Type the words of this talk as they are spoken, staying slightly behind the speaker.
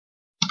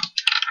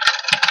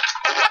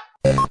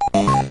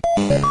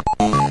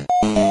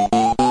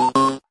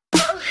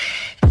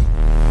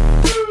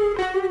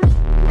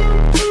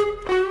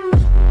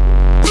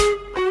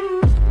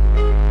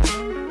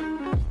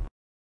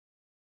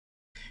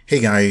Hey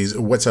guys,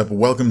 what's up?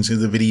 Welcome to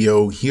the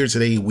video. Here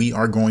today we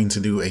are going to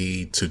do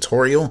a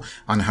tutorial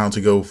on how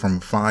to go from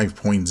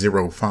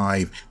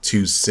 5.05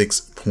 to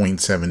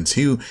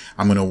 6.72.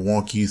 I'm going to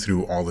walk you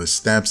through all the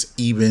steps,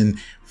 even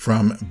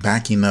from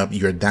backing up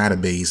your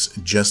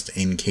database just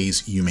in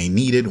case you may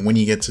need it when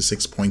you get to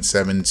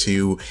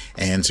 6.72,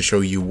 and to show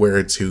you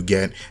where to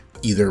get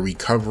either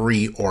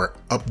recovery or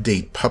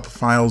update pup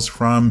files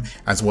from,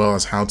 as well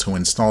as how to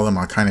install them.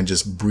 I'll kind of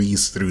just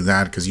breeze through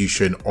that because you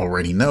should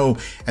already know,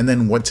 and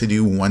then what to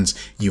do once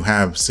you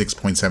have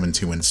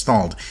 6.72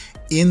 installed.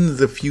 In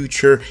the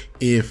future,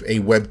 if a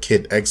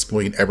WebKit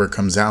exploit ever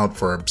comes out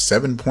for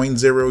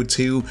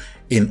 7.02,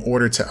 in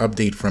order to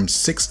update from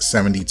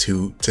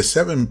 672 to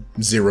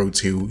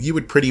 702, you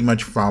would pretty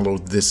much follow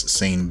this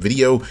same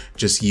video,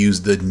 just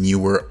use the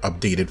newer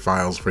updated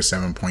files for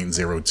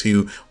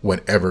 7.02,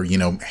 whatever,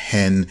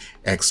 hen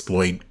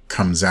exploit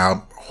comes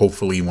out.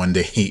 Hopefully one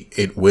day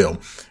it will,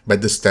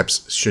 but the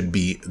steps should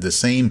be the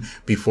same.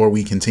 Before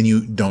we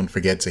continue, don't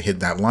forget to hit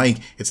that like.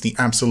 It's the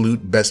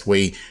absolute best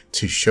way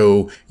to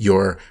show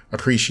your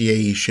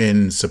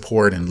appreciation,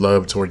 support, and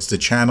love towards the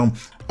channel.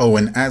 Oh,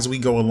 and as we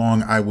go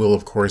along, I will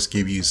of course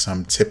give you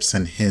some tips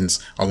and hints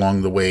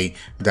along the way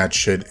that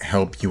should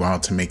help you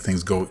out to make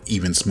things go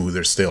even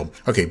smoother still.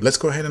 Okay, let's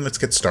go ahead and let's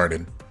get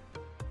started.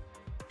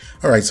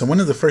 Alright, so one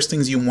of the first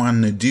things you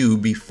want to do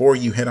before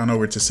you head on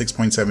over to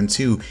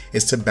 6.72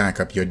 is to back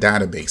up your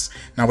database.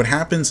 Now what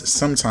happens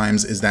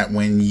sometimes is that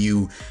when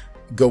you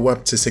go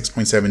up to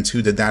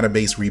 6.72, the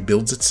database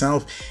rebuilds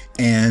itself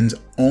and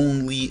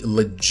only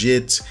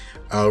legit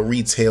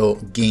retail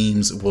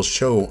games will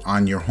show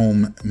on your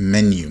home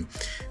menu.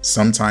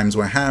 Sometimes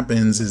what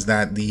happens is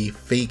that the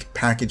fake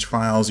package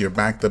files, your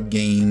backed up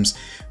games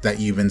that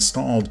you've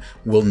installed,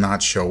 will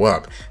not show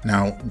up.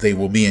 Now they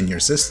will be in your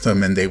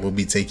system and they will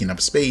be taking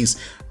up space,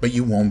 but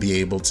you won't be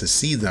able to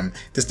see them.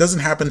 This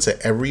doesn't happen to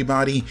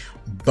everybody,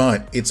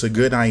 but it's a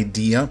good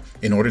idea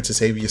in order to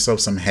save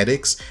yourself some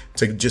headaches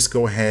to just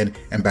go ahead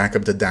and back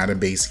up the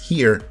database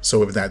here.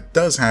 So if that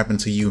does happen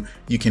to you,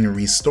 you can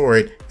restore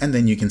it and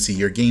then you can see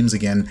your games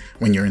again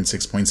when you're in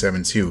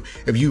 6.72.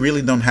 If you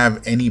really don't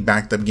have any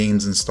backed up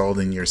games installed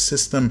in your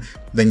system,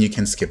 then you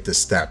can skip this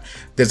step.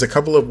 There's a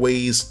couple of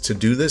ways to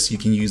do this. You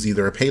can use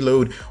either a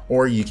payload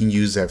or you can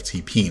use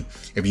FTP.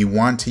 If you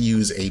want to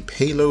use a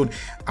payload,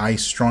 I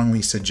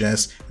strongly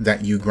suggest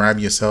that you grab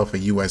yourself a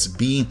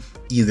USB,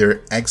 either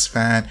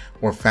exFAT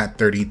or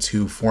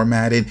FAT32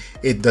 formatted.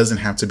 It doesn't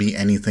have to be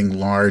anything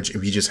large.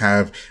 If you just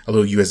have a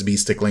little USB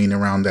stick laying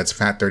around that's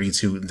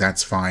FAT32,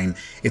 that's fine.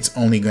 It's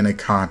only going to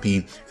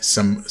copy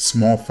some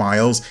small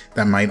files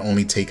that might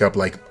only take up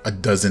like a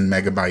dozen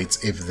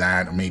megabytes, if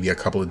that, or maybe a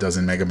couple of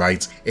dozen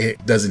megabytes.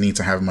 It doesn't need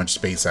to have much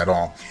space at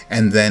all.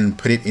 And then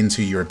put it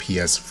into your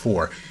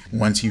PS4.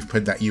 Once you've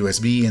put that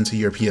USB into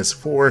your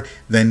PS4,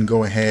 then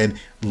go ahead,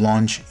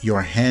 launch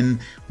your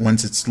hen.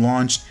 Once it's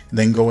launched,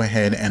 then go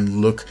ahead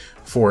and look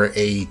for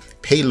a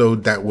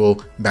payload that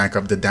will back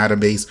up the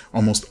database.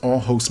 Almost all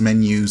host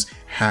menus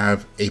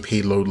have a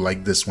payload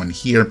like this one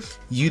here.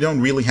 You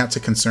don't really have to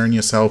concern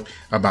yourself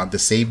about the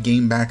save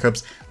game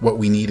backups. What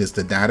we need is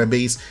the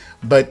database,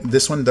 but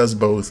this one does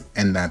both,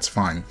 and that's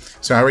fine.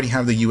 So I already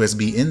have the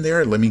USB in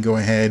there. Let me go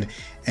ahead,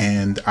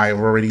 and I've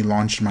already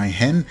launched my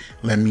hen.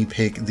 Let me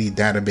pick the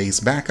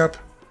database backup,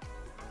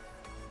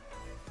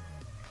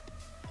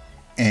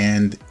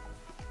 and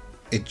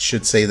it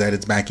should say that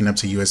it's backing up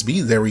to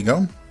USB. There we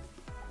go.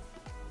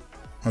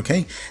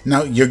 Okay,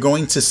 now you're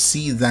going to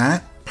see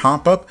that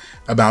pop up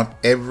about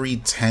every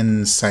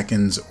 10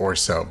 seconds or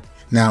so.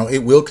 Now it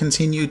will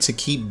continue to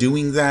keep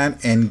doing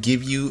that and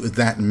give you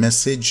that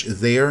message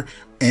there,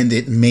 and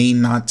it may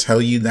not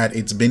tell you that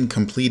it's been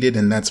completed,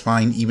 and that's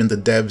fine. Even the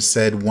devs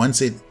said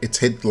once it's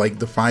hit like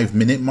the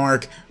 5-minute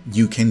mark,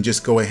 you can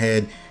just go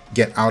ahead,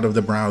 get out of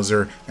the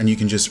browser, and you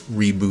can just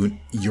reboot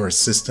your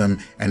system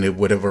and it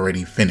would have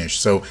already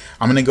finished. So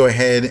I'm going to go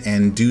ahead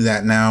and do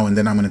that now, and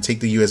then I'm going to take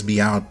the USB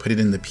out, put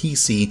it in the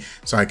PC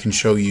so I can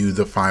show you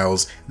the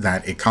files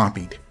that it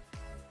copied.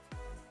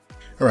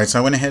 Alright, so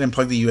I went ahead and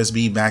plugged the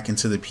USB back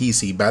into the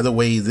PC. By the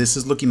way, this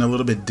is looking a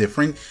little bit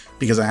different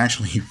because I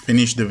actually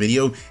finished the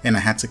video and I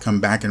had to come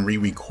back and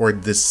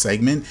re-record this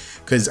segment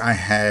because I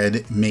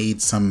had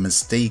made some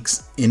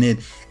mistakes in it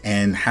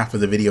and half of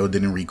the video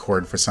didn't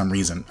record for some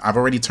reason. I've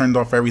already turned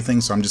off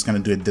everything, so I'm just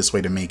going to do it this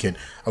way to make it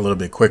a little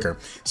bit quicker.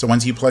 So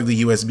once you plug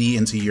the USB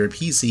into your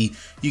PC,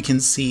 you can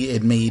see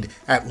it made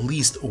at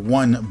least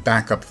one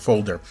backup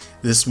folder.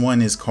 This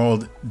one is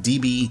called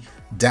DB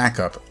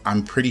Backup.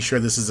 I'm pretty sure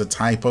this is a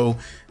typo.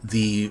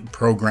 The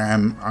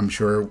program, I'm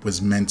sure,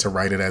 was meant to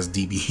write it as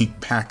DB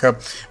Backup,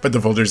 but the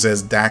folder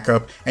says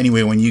Backup.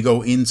 Anyway, when you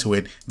go into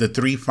it, the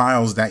 3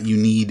 files that you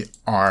need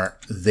are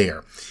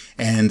there.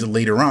 And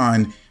later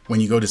on, when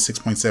you go to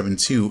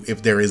 6.72,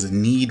 if there is a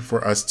need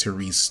for us to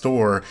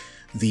restore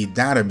the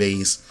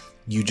database,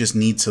 you just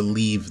need to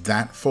leave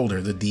that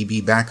folder, the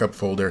DB Backup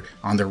folder,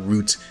 on the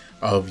root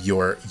of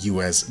your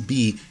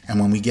USB. And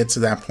when we get to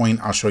that point,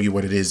 I'll show you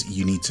what it is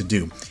you need to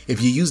do.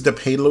 If you use the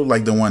payload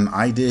like the one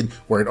I did,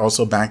 where it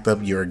also backed up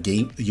your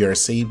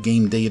save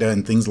game data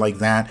and things like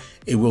that,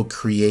 it will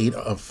create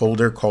a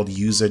folder called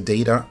user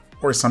data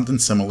or something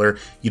similar.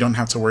 You don't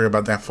have to worry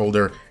about that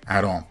folder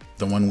at all.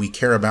 The one we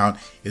care about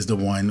is the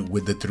one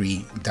with the 3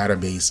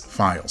 database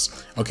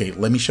files. Okay,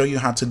 let me show you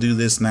how to do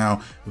this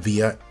now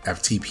via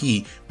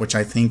FTP, which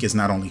I think is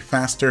not only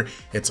faster,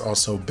 it's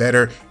also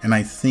better. And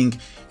I think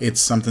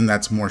it's something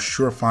that's more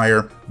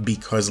surefire,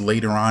 because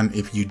later on,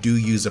 if you do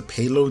use a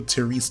payload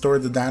to restore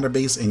the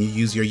database and you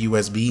use your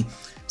USB,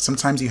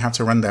 sometimes you have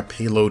to run that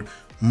payload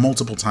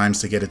multiple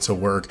times to get it to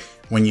work.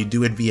 When you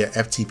do it via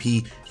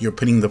FTP, you're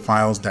putting the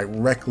files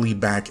directly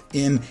back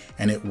in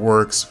and it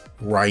works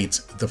right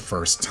the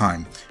first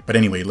time. But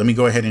anyway, let me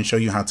go ahead and show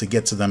you how to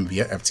get to them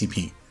via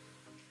FTP.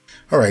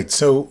 All right,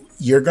 so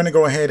you're going to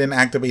go ahead and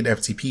activate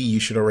FTP. You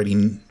should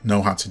already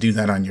know how to do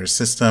that on your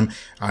system.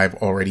 I've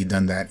already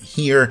done that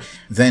here.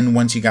 Then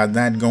once you got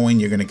that going,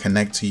 you're going to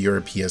connect to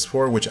your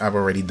PS4, which I've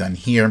already done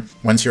here.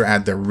 Once you're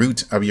at the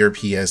root of your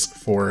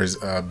PS4's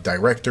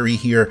directory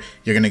here,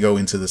 you're going to go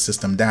into the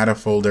system data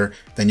folder.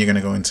 Then you're going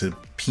to go into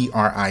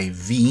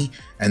PRIV,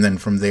 and then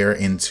from there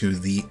into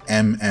the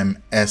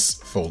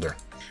MMS folder.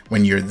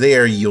 When you're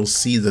there, you'll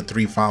see the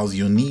 3 files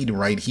you'll need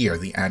right here,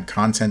 the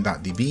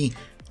add-content.db,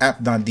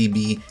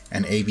 app.db,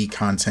 and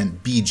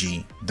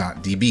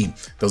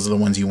avcontentbg.db. Those are the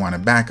ones you want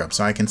to back up.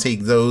 So I can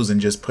take those and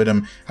just put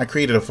them, I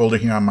created a folder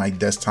here on my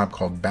desktop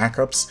called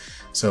backups.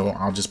 So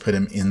I'll just put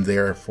them in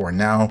there for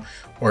now.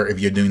 Or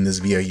if you're doing this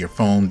via your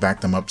phone,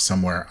 back them up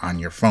somewhere on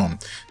your phone.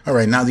 All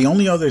right, now the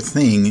only other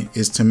thing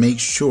is to make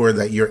sure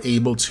that you're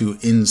able to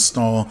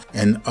install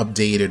an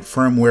updated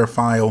firmware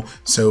file.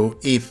 So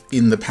if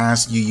in the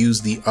past you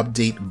use the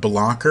update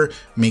blocker,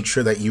 make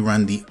sure that you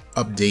run the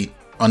update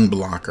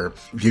unblocker.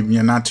 If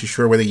you're not too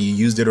sure whether you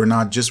used it or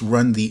not, just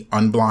run the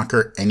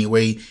unblocker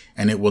anyway,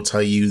 and it will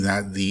tell you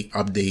that the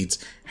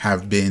updates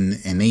have been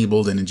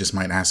enabled, and it just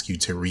might ask you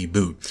to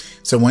reboot.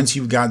 So once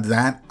you've got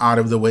that out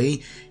of the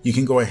way, you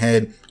can go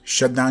ahead,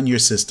 shut down your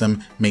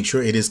system, make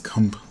sure it is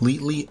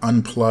completely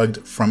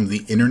unplugged from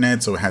the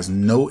internet, so it has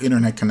no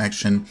internet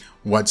connection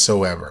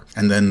whatsoever.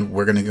 And then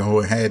we're going to go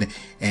ahead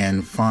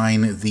and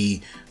find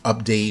the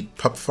update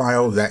pup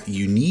file that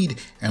you need,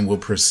 and we'll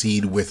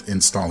proceed with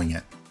installing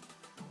it.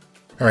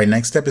 All right,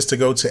 next step is to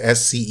go to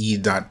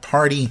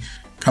sce.party,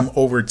 come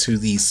over to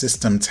the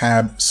system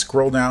tab,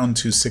 scroll down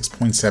to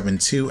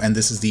 6.72, and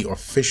this is the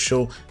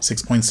official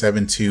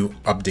 6.72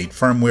 update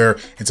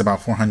firmware. It's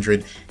about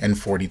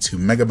 442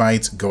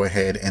 megabytes. Go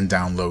ahead and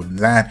download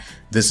that.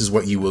 This is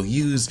what you will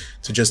use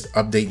to just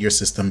update your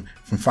system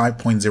from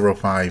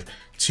 5.05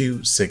 to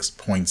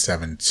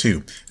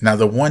 6.72. Now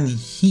the one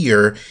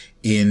here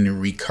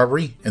in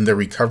recovery, in the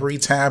recovery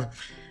tab,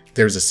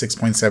 there's a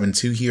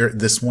 6.72 here.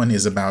 This one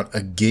is about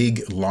a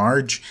gig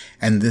large,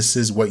 and this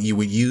is what you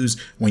would use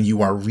when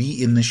you are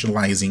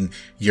reinitializing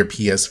your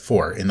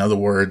PS4. In other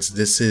words,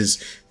 this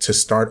is to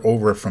start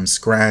over from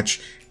scratch.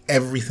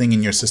 Everything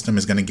in your system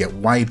is going to get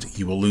wiped.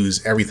 You will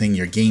lose everything,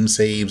 your game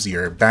saves,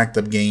 your backed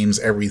up games,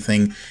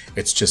 everything.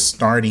 It's just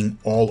starting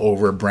all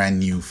over, brand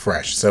new,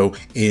 fresh. So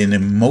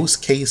in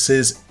most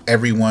cases,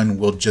 everyone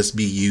will just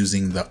be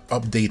using the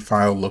update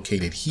file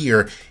located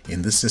here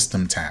in the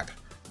system tab.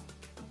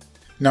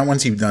 Now,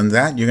 once you've done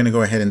that, you're going to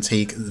go ahead and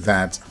take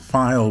that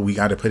file. We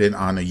got to put it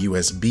on a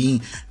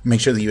USB. Make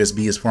sure the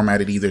USB is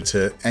formatted either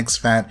to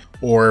exFAT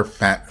or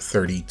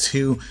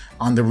FAT32.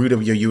 On the root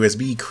of your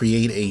USB,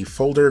 create a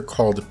folder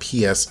called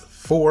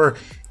PS4.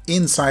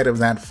 Inside of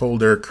that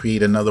folder,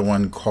 create another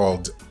one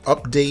called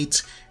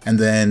Update. And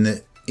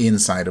then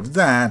inside of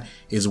that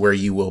is where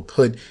you will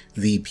put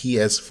the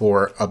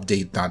PS4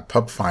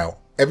 update.pub file.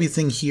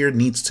 Everything here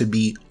needs to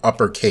be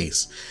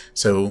uppercase.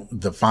 So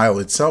the file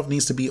itself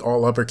needs to be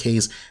all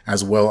uppercase,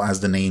 as well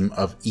as the name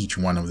of each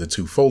one of the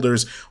 2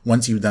 folders.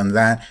 Once you've done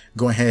that,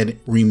 go ahead,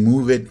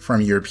 remove it from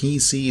your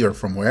PC or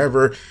from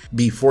wherever.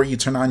 Before you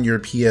turn on your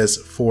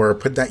PS4,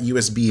 put that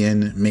USB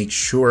in, make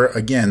sure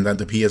again that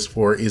the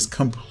PS4 is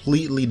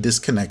completely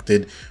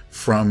disconnected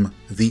from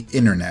the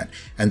internet.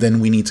 And then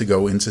we need to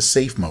go into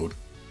safe mode.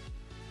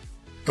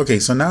 Okay,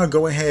 so now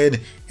go ahead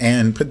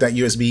and put that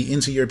USB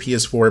into your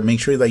PS4. Make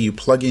sure that you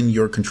plug in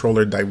your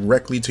controller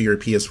directly to your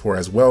PS4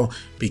 as well,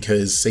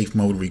 because safe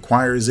mode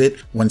requires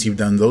it. Once you've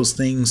done those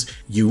things,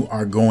 you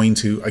are going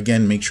to,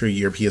 again, make sure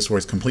your PS4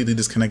 is completely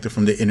disconnected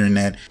from the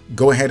internet.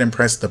 Go ahead and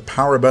press the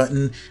power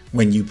button.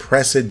 When you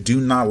press it,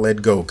 do not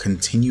let go.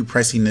 Continue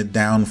pressing it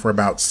down for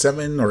about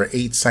 7 or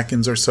 8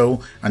 seconds or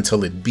so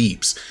until it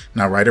beeps.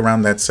 Now, right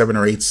around that 7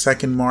 or 8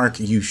 second mark,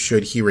 you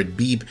should hear it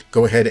beep.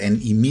 Go ahead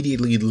and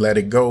immediately let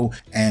it go,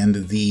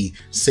 and the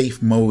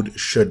safe mode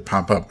should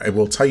pop up. It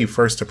will tell you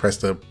first to press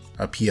the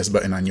PS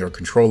button on your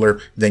controller.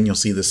 Then you'll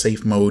see the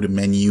safe mode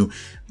menu.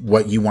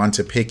 What you want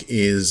to pick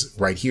is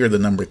right here, the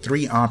number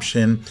 3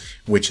 option,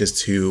 which is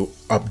to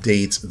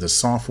update the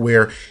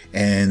software.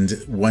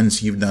 And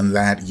once you've done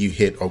that, you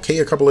hit OK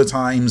a couple of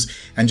times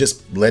and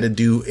just let it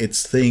do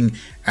its thing.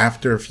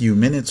 After a few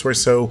minutes or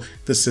so,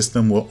 the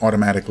system will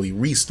automatically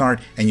restart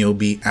and you'll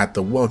be at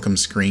the welcome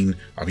screen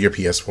of your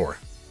PS4.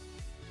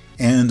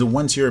 And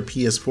once your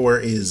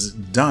PS4 is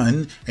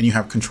done and you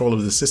have control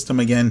of the system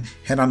again,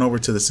 head on over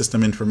to the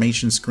system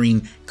information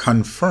screen,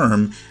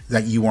 confirm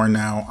that you are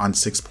now on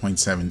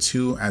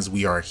 6.72 as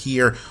we are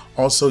here.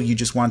 Also, you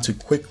just want to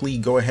quickly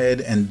go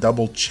ahead and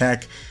double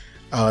check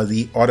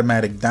the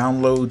automatic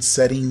download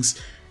settings.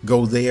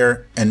 Go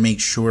there and make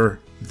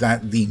sure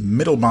that the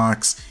middle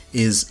box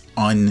is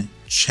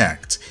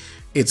unchecked.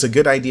 It's a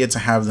good idea to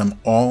have them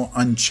all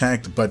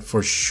unchecked, but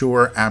for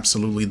sure,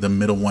 absolutely, the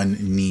middle one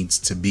needs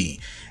to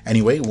be.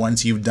 Anyway,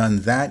 once you've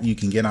done that, you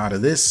can get out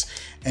of this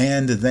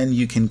and then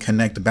you can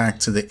connect back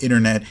to the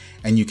internet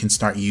and you can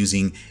start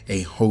using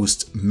a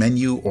host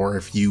menu, or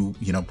if you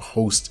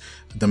host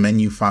the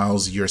menu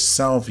files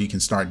yourself, you can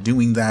start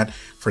doing that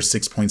for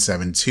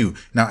 6.72.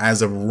 Now,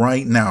 as of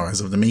right now, as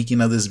of the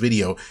making of this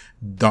video,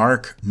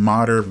 Dark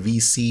Modder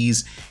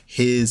VC's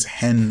his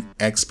hen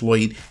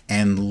exploit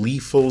and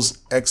Lethal's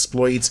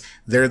exploits,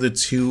 they're the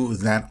two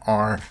that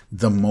are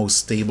the most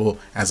stable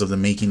as of the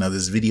making of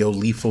this video.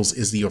 Lethal's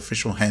is the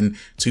official hen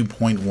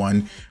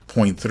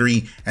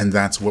 2.1.3, and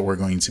that's what we're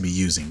going to be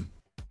using.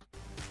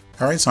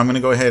 All right, so I'm going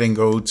to go ahead and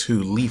go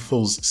to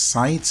Lethal's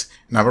site,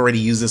 and I've already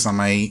used this on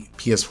my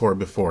PS4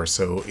 before,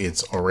 so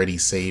it's already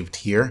saved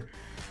here.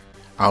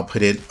 I'll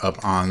put it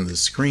up on the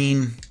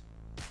screen.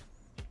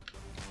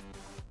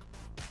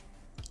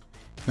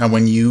 Now,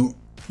 when you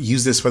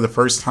use this for the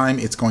first time,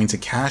 it's going to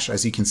cache,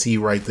 as you can see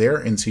right there,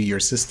 into your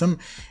system.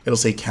 It'll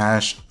say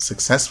cache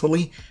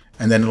successfully,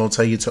 and then it'll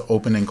tell you to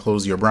open and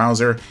close your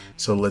browser.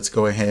 So let's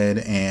go ahead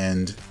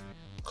and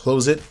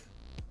close it,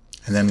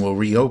 and then we'll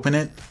reopen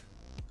it.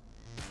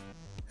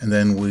 And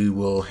then we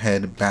will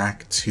head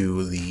back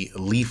to the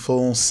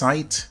Lethal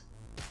site.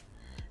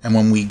 And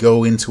when we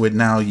go into it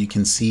now, you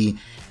can see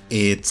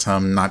it's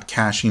not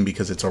caching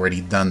because it's already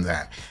done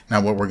that.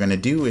 Now what we're going to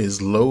do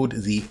is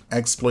load the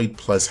exploit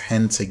plus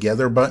hen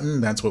together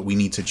button. That's what we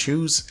need to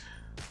choose.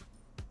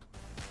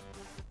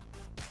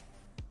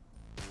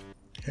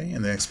 Okay,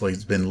 and the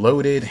exploit's been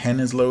loaded, hen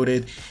is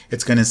loaded.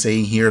 It's going to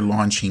say here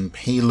launching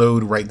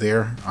payload right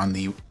there on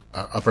the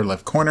upper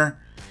left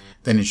corner.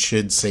 Then it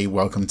should say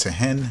welcome to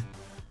hen.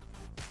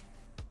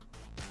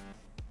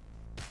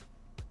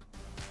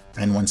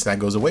 And once that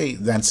goes away,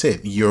 that's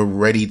it. You're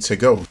ready to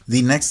go.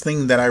 The next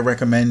thing that I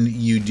recommend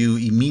you do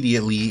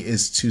immediately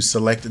is to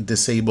select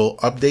disable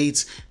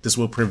updates. This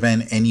will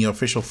prevent any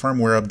official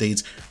firmware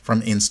updates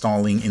from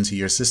installing into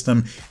your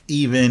system.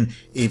 Even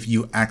if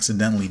you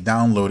accidentally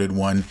downloaded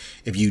one,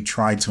 if you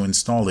try to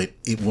install it,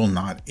 it will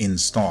not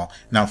install.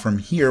 Now from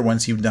here,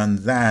 once you've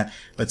done that,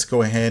 let's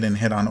go ahead and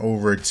head on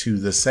over to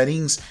the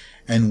settings.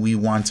 And we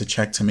want to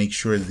check to make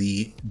sure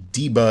the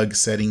debug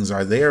settings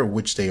are there,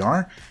 which they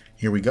are.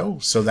 Here we go.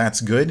 So that's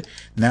good.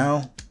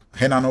 Now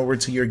head on over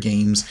to your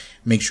games,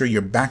 make sure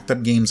your backed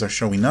up games are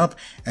showing up,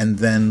 and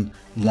then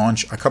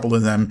launch a couple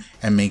of them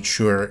and make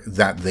sure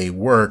that they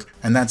work.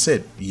 And that's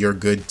it. You're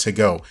good to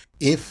go.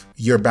 If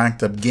your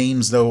backed up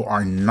games though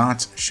are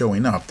not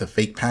showing up, the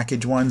fake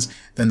package ones,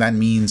 then that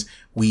means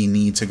we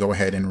need to go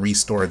ahead and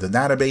restore the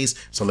database.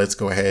 So let's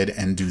go ahead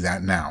and do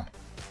that now.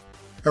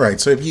 All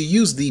right, so if you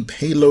use the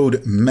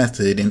payload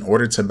method in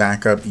order to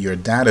back up your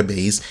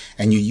database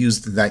and you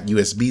used that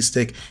USB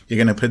stick,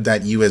 you're going to put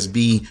that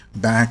USB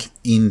back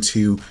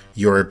into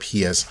your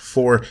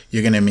PS4.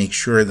 You're going to make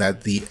sure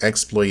that the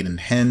exploit and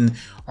hen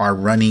are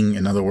running.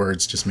 In other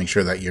words, just make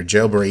sure that your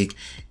jailbreak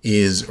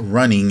is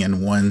running.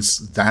 And once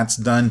that's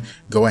done,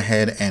 go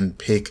ahead and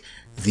pick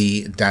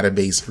the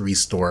database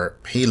restore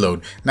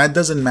payload. Now, it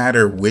doesn't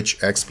matter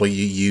which exploit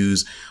you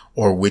use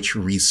or which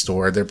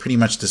restore, they're pretty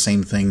much the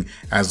same thing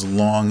as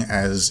long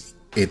as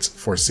it's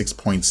for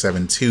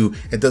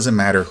 6.72. It doesn't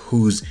matter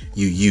whose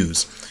you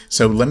use.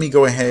 So let me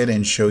go ahead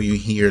and show you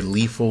here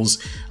Lethal's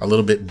a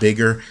little bit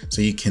bigger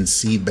so you can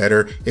see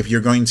better. If you're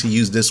going to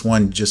use this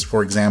one, just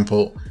for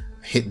example,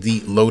 hit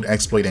the load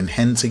exploit and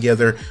hen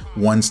together.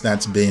 Once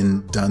that's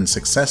been done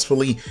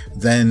successfully,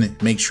 then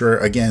make sure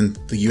again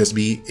the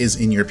USB is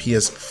in your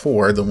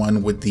PS4, the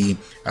one with the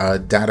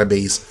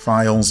database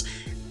files,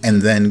 and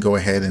then go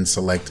ahead and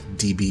select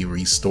DB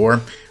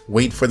restore.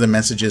 Wait for the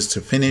messages to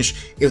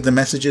finish. If the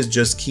messages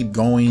just keep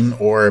going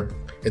or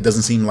it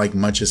doesn't seem like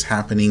much is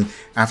happening,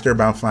 after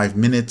about 5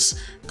 minutes,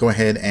 go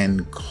ahead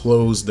and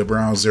close the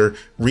browser,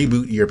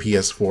 reboot your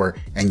PS4,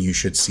 and you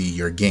should see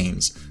your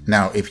games.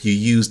 Now, if you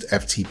used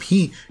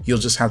FTP, you'll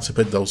just have to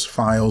put those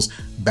files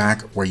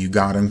back where you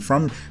got them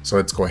from. So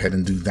let's go ahead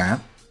and do that.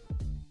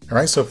 All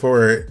right, so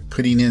for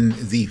putting in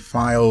the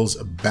files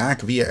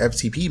back via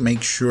FTP,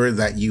 make sure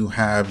that you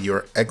have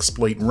your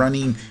exploit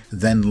running,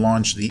 then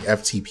launch the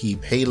FTP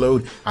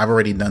payload. I've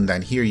already done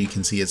that here. You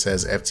can see it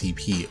says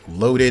FTP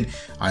loaded.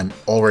 I'm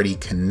already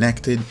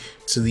connected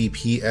to the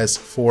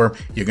PS4.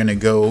 You're going to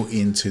go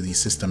into the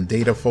system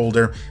data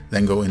folder,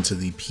 then go into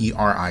the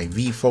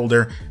PRIV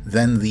folder,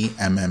 then the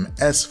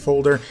MMS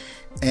folder,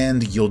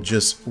 and you'll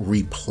just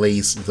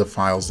replace the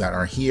files that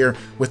are here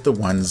with the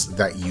ones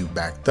that you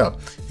backed up.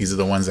 These are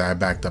the ones that I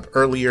backed up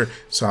earlier,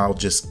 so I'll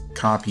just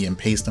copy and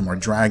paste them or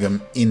drag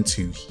them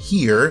into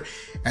here.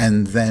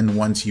 And then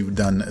once you've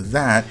done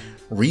that,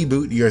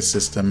 reboot your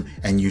system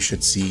and you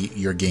should see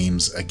your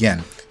games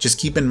again. Just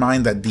keep in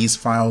mind that these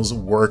files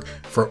work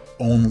for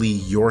only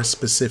your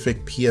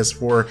specific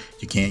PS4.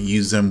 You can't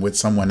use them with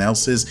someone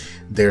else's.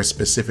 They're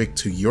specific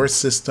to your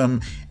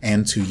system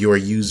and to your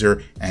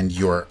user and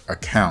your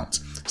account.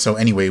 So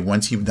anyway,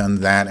 once you've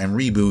done that and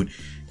reboot,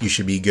 you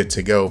should be good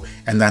to go.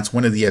 And that's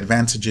one of the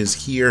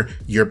advantages here.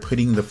 You're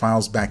putting the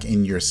files back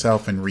in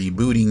yourself and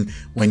rebooting.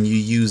 When you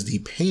use the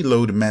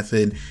payload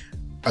method,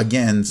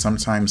 again,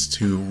 sometimes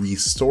to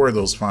restore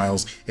those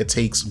files, it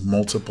takes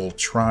multiple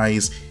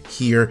tries.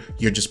 Here,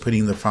 you're just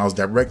putting the files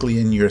directly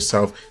in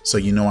yourself, so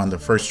you know on the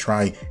first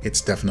try,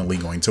 it's definitely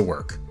going to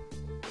work.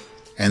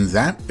 And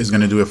that is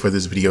going to do it for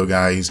this video,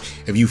 guys.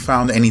 If you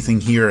found anything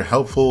here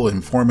helpful,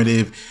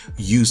 informative,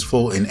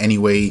 useful in any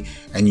way,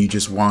 and you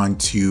just want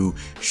to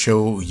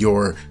show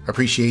your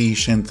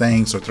appreciation,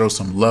 thanks, or throw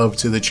some love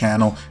to the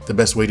channel, the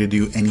best way to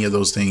do any of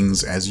those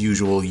things, as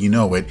usual, you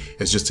know it,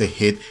 is just to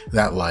hit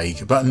that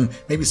like button,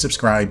 maybe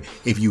subscribe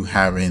if you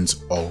haven't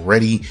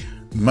already.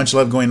 Much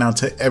love going out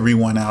to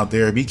everyone out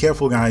there. Be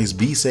careful, guys,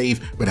 be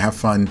safe, but have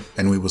fun,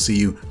 and we will see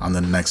you on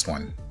the next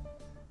one.